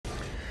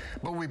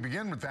But we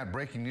begin with that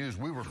breaking news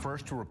we were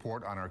first to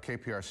report on our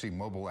KPRC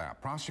mobile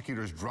app.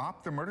 Prosecutors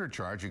dropped the murder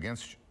charge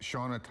against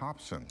Chauna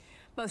Thompson.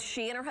 Both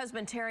she and her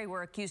husband Terry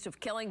were accused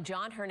of killing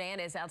John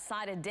Hernandez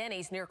outside a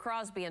Denny's near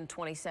Crosby in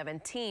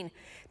 2017.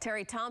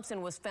 Terry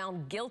Thompson was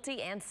found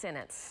guilty and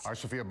sentenced. Our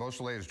Sophia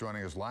Beausoleil is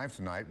joining us live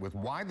tonight with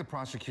why the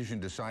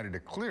prosecution decided to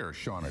clear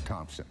Chauna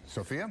Thompson.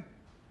 Sophia?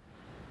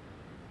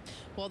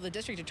 Well, the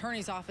district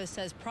attorney's office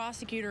says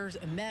prosecutors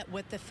met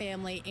with the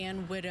family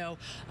and widow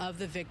of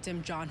the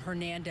victim, John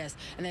Hernandez.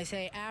 And they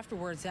say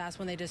afterwards, that's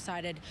when they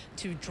decided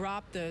to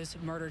drop those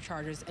murder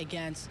charges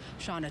against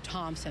Chauna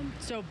Thompson.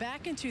 So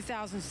back in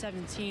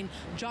 2017,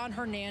 John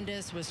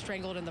Hernandez was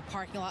strangled in the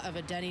parking lot of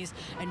a Denny's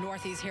in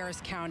Northeast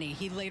Harris County.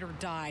 He later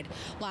died.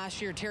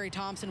 Last year, Terry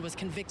Thompson was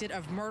convicted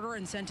of murder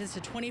and sentenced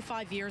to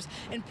 25 years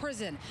in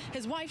prison.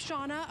 His wife,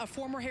 Chauna, a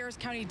former Harris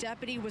County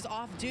deputy, was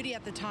off duty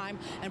at the time,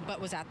 but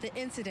was at the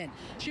incident.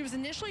 She was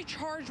initially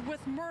charged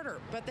with murder,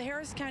 but the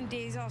Harris County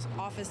DA's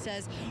office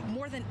says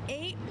more than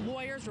 8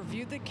 lawyers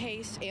reviewed the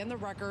case and the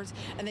records,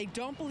 and they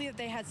don't believe that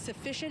they had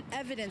sufficient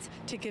evidence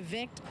to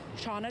convict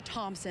Chauna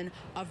Thompson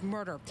of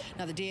murder.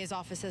 Now, the DA's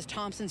office says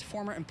Thompson's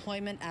former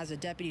employment as a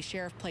deputy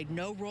sheriff played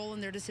no role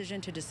in their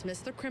decision to dismiss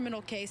the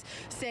criminal case,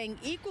 saying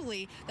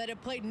equally that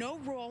it played no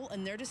role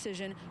in their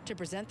decision to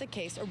present the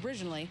case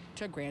originally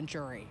to a grand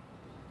jury.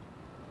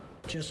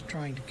 Just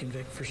trying to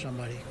convict for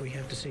somebody, we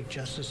have to seek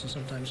justice, and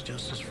sometimes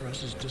justice for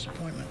us is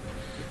disappointment.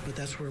 But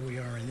that's where we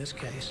are in this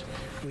case.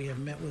 We have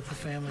met with the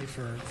family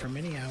for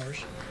many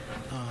hours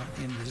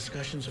in the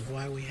discussions of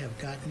why we have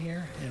gotten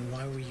here and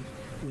why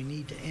we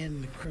need to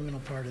end the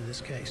criminal part of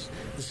this case.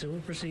 The civil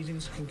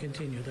proceedings can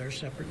continue. They're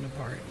separate and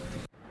apart.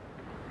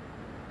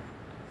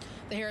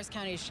 The Harris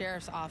County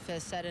Sheriff's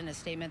Office said in a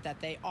statement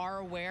that they are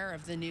aware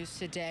of the news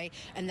today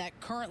and that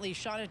currently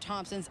Chauna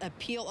Thompson's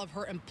appeal of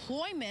her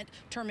employment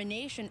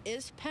termination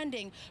is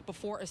pending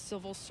before a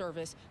civil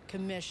service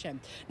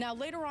commission. Now,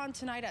 later on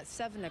tonight at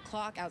 7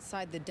 o'clock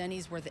outside the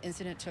Denny's where the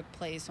incident took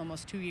place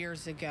almost 2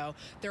 years ago,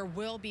 there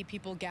will be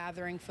people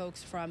gathering,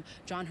 folks from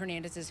John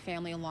Hernandez's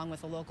family along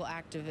with a local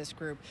activist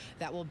group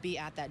that will be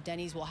at that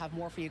Denny's. We'll have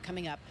more for you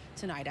coming up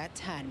tonight at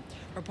 10.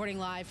 Reporting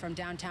live from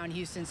downtown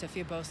Houston,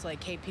 Sophia Beausoleil,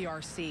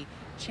 KPRC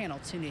Channel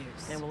 2 News.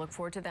 And we'll look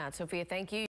forward to that. Sophia, thank you.